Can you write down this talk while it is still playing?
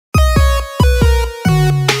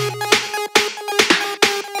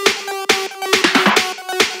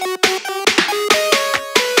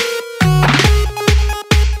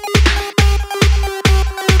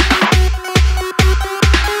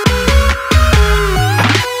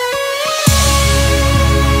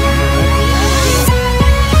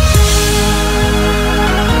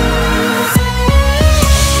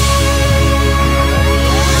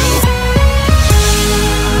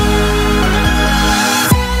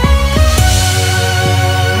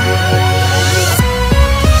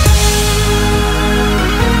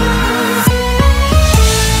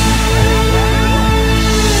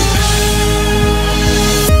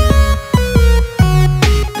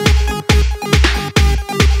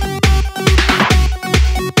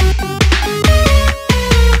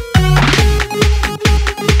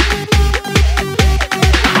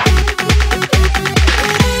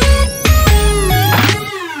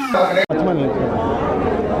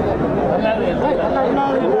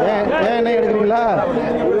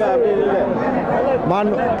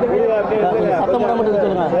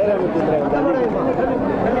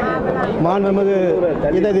மாண்புமிகு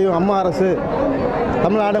இதய தெய்வம் அம்மா அரசு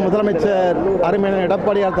தமிழ்நாடு முதலமைச்சர் அருமையண்ணன்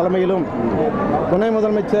எடப்பாடியார் தலைமையிலும் துணை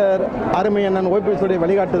முதலமைச்சர் அருமையண்ணன் ஓபிஎஸ் உடைய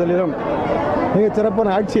வழிகாட்டுதலிலும் மிகச்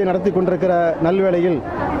சிறப்பான ஆட்சியை நடத்தி கொண்டிருக்கிற நல்வேளையில்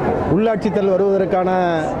உள்ளாட்சித்தல் வருவதற்கான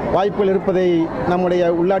வாய்ப்புகள் இருப்பதை நம்முடைய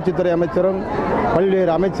உள்ளாட்சித்துறை அமைச்சரும்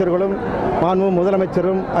பல்வேறு அமைச்சர்களும் மாண்பு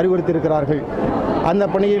முதலமைச்சரும் அறிவுறுத்தியிருக்கிறார்கள். அந்த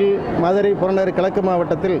பணியில் மதுரை புறநகர் கிழக்கு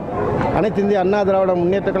மாவட்டத்தில் அனைத்து இந்திய அண்ணா திராவிட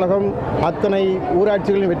முன்னேற்றக் கழகம் அத்தனை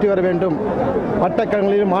ஊராட்சிகளிலும் வெற்றி பெற வேண்டும்,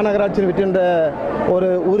 வட்டக்கழகங்களிலும் மாநகராட்சியில் வெற்றி என்ற ஒரு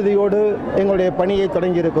உறுதியோடு எங்களுடைய பணியை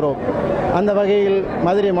தொடங்கியிருக்கிறோம். அந்த வகையில்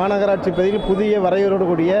மதுரை மாநகராட்சி பகுதியில் புதிய வரையறையோடு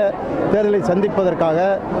கூடிய தேர்தலை சந்திப்பதற்காக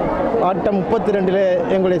வட்டம் 32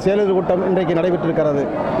 எங்களுடைய செயலர் கூட்டம் இன்றைக்கு நடைபெற்றிருக்கிறது.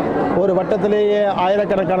 ஒரு வட்டத்திலேயே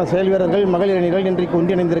ஆயிரக்கணக்கான செயல் வீரர்கள் மகளிர் அணிகள் இன்றைக்கு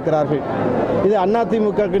ஒன்றிணைந்திருக்கிறார்கள். இது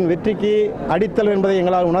அதிமுகவின் வெற்றிக்கு அடித்தளம் என்பதை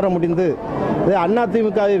எங்களால் உணர முடிந்து, இது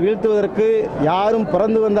அதிமுகவை வீழ்த்துவதற்கு யாரும்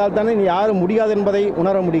பிறந்து வந்தால்தானே யாரும் முடியாது என்பதை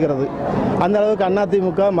உணர முடிகிறது. அந்த அளவுக்கு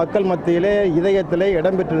அதிமுக மக்கள் மத்தியிலே இதயத்திலே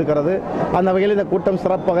இடம்பெற்றிருக்கிறது. அந்த வகையில் இந்த கூட்டம்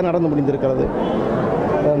சிறப்பாக நடந்து முடிந்திருக்கிறது.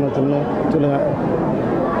 சொல்லுங்க.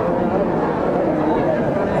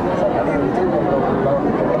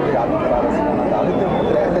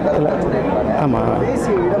 ஆமாம்,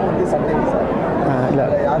 இல்லை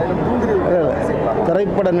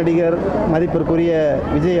திரைப்பட நடிகர் மதிப்பிற்குரிய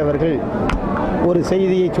விஜய் அவர்கள் ஒரு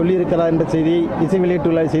செய்தியை சொல்லியிருக்கிறார் என்ற செய்தியை, இசை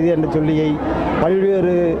வெளியிட்டுள்ள செய்தி என்ற சொல்லியை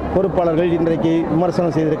பல்வேறு பொறுப்பாளர்கள் இன்றைக்கு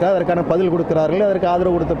விமர்சனம் செய்திருக்கிறார். அதற்கான பதில் கொடுக்கிறார்கள், அதற்கு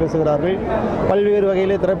ஆதரவு கொடுத்து பேசுகிறார்கள். பல்வேறு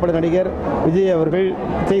வகையிலே திரைப்பட நடிகர் விஜய் அவர்கள்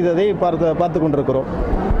செய்ததை பார்த்து கொண்டிருக்கிறோம்.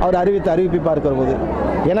 அவர் அறிவிப்பை பார்க்கிற போது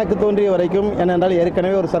எனக்கு தோன்றிய வரைக்கும் என்னென்றால்,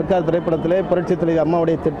 ஏற்கனவே ஒரு சர்க்கார் திரைப்படத்திலே புரட்சித் தலைவர்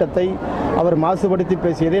அம்மாவுடைய திட்டத்தை அவர் மாசுபடுத்தி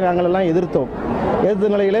பேசியதை நாங்கள் எல்லாம் எதிர்த்த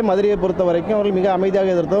நிலையிலே மதுரையை பொறுத்த வரைக்கும் அவர்கள் மிக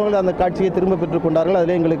அமைதியாக எதிர்த்தவர்கள் அந்த காட்சியை திரும்ப பெற்றுக் கொண்டார்கள்.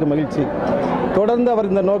 அதிலே எங்களுக்கு மகிழ்ச்சி. தொடர்ந்து அவர்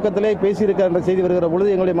இந்த நோக்கத்திலே பேசியிருக்கார் என்ற செய்தி வருகிற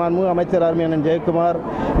பொழுது எங்களுடைய மாண்புமிகு அமைச்சர் அருமையண்ணன் ஜெயக்குமார்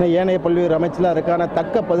ஏனைய பல்வேறு அமைச்சர்கள் அதற்கான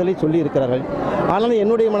தக்க பதிலை சொல்லியிருக்கிறார்கள். ஆனால்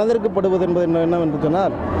என்னுடைய மனதிற்கு படுவது என்பது என்னவென்று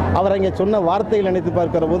சொன்னால், அவர் அங்கே சொன்ன வார்த்தைகள் நினைத்து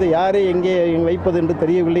பார்க்கிற போது யாரை எங்கே வைப்பது என்று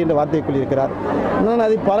தெரியவில்லை என்ற வார்த்தையை சொல்லியிருக்கிறார். நான்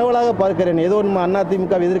அதை பரவலாக பார்க்கிறேன். ஏதோ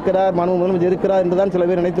அதிமுக எதிர்க்கிறார், முதலமைச்சர் இருக்கிறார் என்றுதான் சில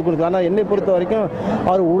பேர் நினைத்துக் கொள்கிறார். ஆனால் என்னை பொறுத்த வரைக்கும்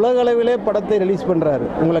அவர் உலக அளவிலே படத்தை ரிலீஸ் பண்ணுறாரு.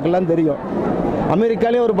 உங்களுக்கெல்லாம் தெரியும்,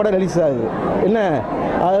 அமெரிக்காலேயே ஒரு படம் ரிலீஸ் ஆகுது. என்ன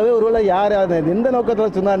ஆகவே ஒருவேளை யார் எந்த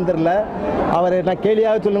நோக்கத்தில் சொன்னான்னு தெரியல. அவரை நான்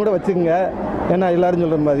கேலியாக சொல்ல கூட வச்சுக்கோங்க, ஏன்னா எல்லாரும்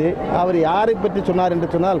சொல்கிற மாதிரி அவர் யாரை பற்றி சொன்னார் என்று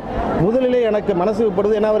சொன்னால், முதலிலே எனக்கு மனசுக்கு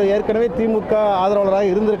படுது. ஏன்னா அவர் ஏற்கனவே திமுக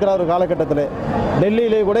ஆதரவாளராக இருந்திருக்கிறார். ஒரு காலகட்டத்தில்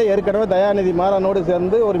டெல்லியிலே கூட ஏற்கனவே தயாநிதி மாறனோடு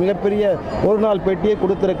சேர்ந்து ஒரு மிகப்பெரிய ஒரு நாள் பேட்டியை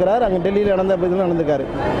கொடுத்திருக்கிறார். அங்கே டெல்லியில் நடந்திருக்காரு.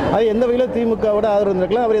 அது எந்த வகையில் திமுகவோட ஆதரவு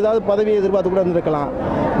இருந்திருக்கலாம். அவர் ஏதாவது பதவியை எதிர்பார்த்து கூட இருந்திருக்கலாம்.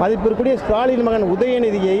 மதிப்பிற்குரிய ஸ்டாலின் மகன்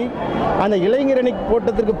உதயநிதியை அந்த இளைஞரணி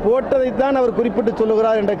கூட்டத்திற்கு போட்டதைத்தான் அவர் குறிப்பிட்டு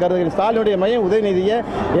சொல்லுகிறார் என்ற கருதுகிறேன். ஸ்டாலினுடைய மையம் உதயநிதியை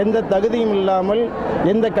எந்த தகுதியும் இல்லாமல்,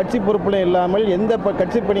 எந்த கட்சி பொறுப்பிலும் இல்லாமல், எந்த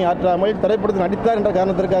கட்சி பணி ஆற்றாமல் திரைப்படத்தில் நடித்தார் என்ற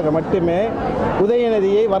காரணத்திற்காக மட்டுமே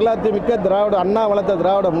உதயநிதியை வரலாற்று மிக்க அண்ணா வளர்த்த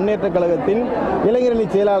திராவிட முன்னேற்ற கழகத்தின் இளைஞரணி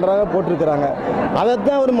செயலாளராக போட்டிருக்கிறாங்க.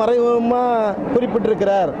 அதைத்தான் அவர் மறைமுகமாக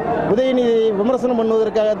குறிப்பிட்டிருக்கிறார். உதயநிதியை விமர்சனம்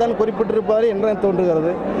பண்ணுவதற்காகத்தான் குறிப்பிட்டிருப்பார் என்று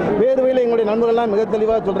தோன்றுகிறது. வேறு வகையில் எங்களுடைய நண்பர்கள்லாம் மிக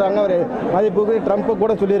தெளிவாக சொல்கிறாங்க. அவர் மதிப்புக்கு ட்ரம்ப்பை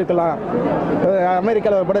கூட சொல்லியிருக்கலாம்.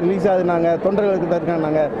 அமெரிக்காவில் ஒரு படம் ரிலீஸ் ஆகுதுனாங்க, தொண்டர்களுக்கு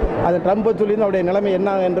தருக்காங்க. அது ட்ரம்ப்பை சொல்லியிருந்தால் அவருடைய நிலைமை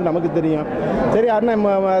என்ன என்று நமக்கு தெரியும். சரி, அண்ணன்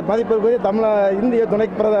மதிப்பிற்கு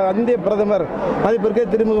இந்திய பிரதமர் மதிப்பிற்கு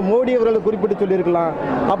திரும்ப மோடி அவர்களை குறிப்பிட்டு சொல்லியிருக்கலாம்.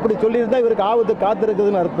 அப்படி சொல்லியிருந்தால் இவருக்கு ஆபத்து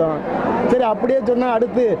காத்திருக்குதுன்னு அர்த்தம். சரி, அப்படியே சொன்னால்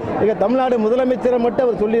அடுத்து இங்கே தமிழ்நாடு முதலமைச்சரை மட்டும்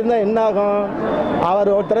அவர் சொல்லியிருந்தால் என்ன ஆகும்? அவர்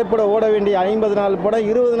திரைப்படம் ஓட வேண்டிய 50 நாள் படம்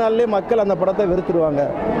 20 நாள்லேயே மக்கள் அந்த படத்தை வெறுத்துடுவாங்க.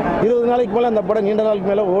 20 நாளைக்கு மேலே அந்த படம் நீண்ட நாளுக்கு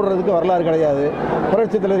மேலே ஓடுறதுக்கு வரலாறு கிடையாது.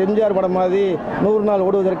 புரட்சித் தலைவர் எம்ஜிஆர் படம் மாதிரி 100 நாள்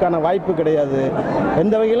ஓடுவதற்கான வாய்ப்பு கிடையாது.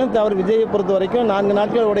 எந்த வகையிலும் அவர் விஜயை பொறுத்த வரைக்கும் 4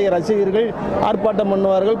 நாட்கள் உடைய ரசிகர்கள் ஆர்ப்பாட்டம்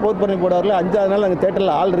பண்ணுவார்கள், போர்ப்பணி போடுவார்கள். 5ஆவது நாள் அங்கே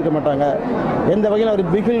தேட்டரில் ஆள் இருக்க மாட்டாங்க. எந்த வகையில் அவர்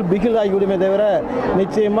பிகில் ஆகிவிடுமே தவிர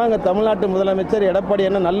நிச்சயமாக அங்கே தமிழ்நாட்டு முதலமைச்சர் எடப்பாடி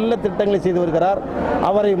என்ன நல்ல திட்டங்களை செய்து வருகிறார்.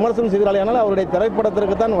 அவரை விமர்சனம் செய்கிறார்கள். ஆனால் அவருடைய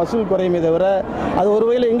திரைப்படத்திற்கு தான் வசூல் குறையுமே தவிர அது ஒரு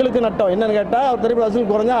வகையில் எங்களுக்கு நட்டம். என்னன்னு கேட்டால், அவர் திரைப்பட வசூல்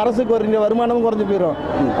குறைஞ்சா அரசுக்கு வருகின்ற வருமானமும் குறைஞ்சு போயிடும்.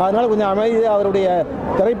 அதனால் கொஞ்சம் அமைதியாக அவருடைய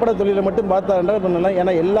திரைப்பட தொழிலை மட்டும் பார்த்தா என்றால் பண்ணலாம்.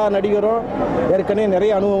 ஏன்னா எல்லா நடிகரும் ஏற்கனவே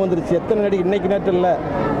நிறைய அனுபவம் வந்துருச்சு. எத்தனை நடிகர் இன்னைக்கு நேற்று இல்லை,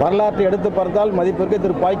 வரலாற்றை எடுத்து பார்த்தால் மதிப்பிற்கு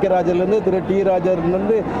திரு பாக்கியராஜிலிருந்து திரு டி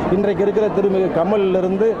ராஜர்லேருந்து இன்றைக்கு இருக்கிற திருமிகு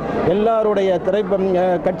கமலிலிருந்து எல்லாருடைய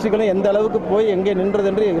கட்சிகளும் எந்த அளவுக்கு போய் எங்கே நின்றது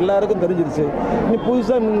என்று எல்லாருக்கும் தெரிஞ்சிருச்சு. இனி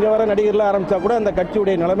புதுசாக இங்கே வர நடிகர்லாம் ஆரம்பித்தா கூட அந்த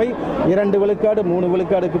கட்சியுடைய நிலைமை 2 விழுக்காடு 3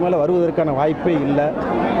 விழுக்காடுக்கு மேலே வருவதற்கான வாய்ப்பே இல்லை.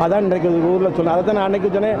 அதான் இன்றைக்கு ஊரில் சொன்னேன். அதை தான் நான்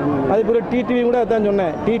அன்றைக்கி சொன்னேன். அதுபோல் டிடிவி கூட அதான்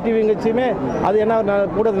சொன்னேன். டிடிவி கட்சியுமே அது என்ன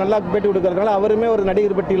கூட நல்லா பேட்டி கொடுக்கறதுனால அவருமே ஒரு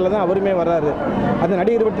நடிகர் பட்டியலில் தான் அவருமே வர்றாரு. அந்த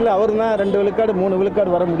நடிகர் பட்டியலில் அவர் தான் 2 விழுக்காடு 3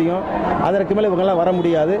 விழுக்காடு வர முடியும். அதற்கு மேலே இவங்கெல்லாம் வர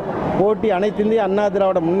முடியாது. போட்டி அனைத்து இந்திய அண்ணா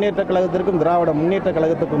திராவிட முன்னேற்ற கழகத்திற்கும் திராவிட முன்னேற்ற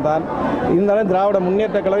கழகத்துக்கும் தான். இருந்தாலும் திராவிட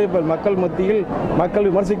முன்னேற்ற கழகம் இப்போ மக்கள் மத்தியில் மக்கள்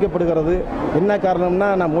விமர்சிக்கப்படுகிறது. என்ன காரணம்னா,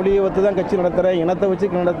 நான் மொழியை வச்சு தான் கட்சி நடத்துகிறேன், இனத்தை வச்சு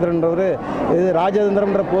நடத்துகிறேன்றவர் இது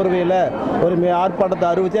ராஜதந்திரம்ன்ற போர்வையில் ஒரு ஆர்ப்பாட்டத்தை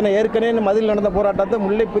அறிவிச்சு. ஏன்னா ஏற்கனவே மதில் நடந்த போராட்டத்தை,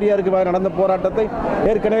 முல்லை பெரியாருக்கு நடந்த போராட்டத்தை,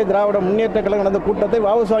 ஏற்கனவே திராவிட முன்னேற்ற கழகம் நடந்த கூட்டத்தை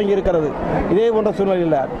வாபஸ் வாங்கி இருக்கிறது. இதே போன்ற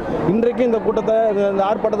சூழ்நிலையில் இன்றைக்கும் இந்த கூட்டத்தை, இந்த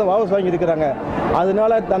ஆர்ப்பாட்டத்தை வாபஸ் வாங்கி இருக்கிறாங்க.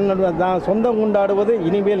 அதனால தான் சொந்தம் கொண்டாடுவது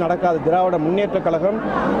இனிமேல் நடக்காது. திராவிட முன்னேற்ற கழகம்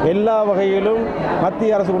எல்லா வகையிலும்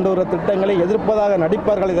மத்திய அரசு கொண்டு வர திட்டங்களை எதிர்ப்பதாக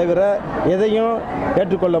நடிப்பார்களை தவிர எதையும்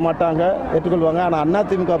ஏற்றுக்கொள்ள மாட்டாங்க, ஏற்றுக்கொள்வாங்க. ஆனால்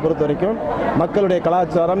அதிமுக பொறுத்த வரைக்கும் மக்களுடைய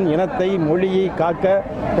கலாச்சாரம், இனத்தை, மொழியை காக்க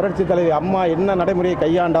புரட்சி தலைவி அம்மா என்ன நடைமுறையை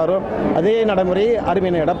கையாண்டாரோ அதே நடைமுறையை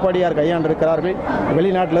அருமையான எடப்பாடியார் கையாண்டிருக்கிறார்கள்.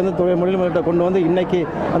 வெளிநாட்டிலேருந்து தொழில் முதலீட்டை கொண்டு வந்து இன்னைக்கு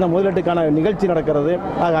அந்த முதலீட்டுக்கான நிகழ்ச்சி நடக்கிறது.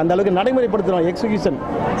 ஆக அந்த அளவுக்கு நடைமுறைப்படுத்துகிறோம். எக்ஸிகியூஷன்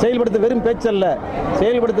செயல்படுத்த வெறும் பேச்சல்ல,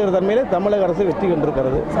 செயல்படுத்துகிற தன்மையிலே தமிழக அரசு வெற்றி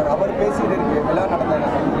கண்டிருக்கிறது.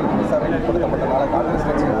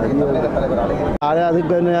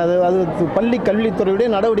 அது பள்ளி கல்வித்துறையுடைய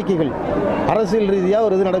நடவடிக்கைகள். அரசியல் ரீதியாக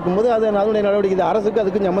ஒரு இது நடக்கும்போது அது அதனுடைய நடவடிக்கை. அரசுக்கு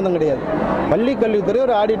அதுக்கும் சம்பந்தம் கிடையாது. பள்ளி கல்வித்துறை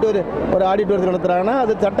ஒரு ஆடிட்டோரியத்தை நடத்துகிறாங்கன்னா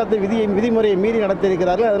அது சட்டத்தை விதிமுறையை மீறி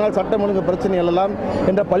நடத்தியிருக்கிறார்கள். அதனால் சட்டம் ஒழுங்கு பிரச்சனை எல்லாம்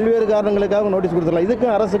என்ற பல்வேறு காரணங்களுக்காக நோட்டீஸ் கொடுத்துடலாம்.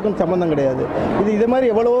 இதுக்கும் அரசுக்கும் சம்பந்தம் கிடையாது. இது மாதிரி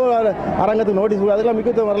எவ்வளவோ அரங்கத்துக்கு நோட்டீஸ், அதெல்லாம்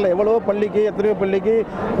முக்கியத்துவம் வரல. எவ்வளவோ பள்ளிக்கு, எத்தனையோ பள்ளிக்கு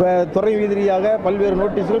துறை ரீதியாக பல்வேறு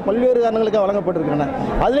நோட்டீஸ்கள் பல்வேறு காரணங்களுக்காக வழங்கப்பட்டிருக்கின்றன.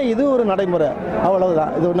 அதில் இது ஒரு நடைமுறை,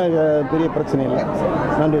 அவ்வளவுதான். இது ஒன்றும் பெரிய பிரச்சனை இல்லை.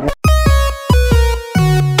 நன்றி.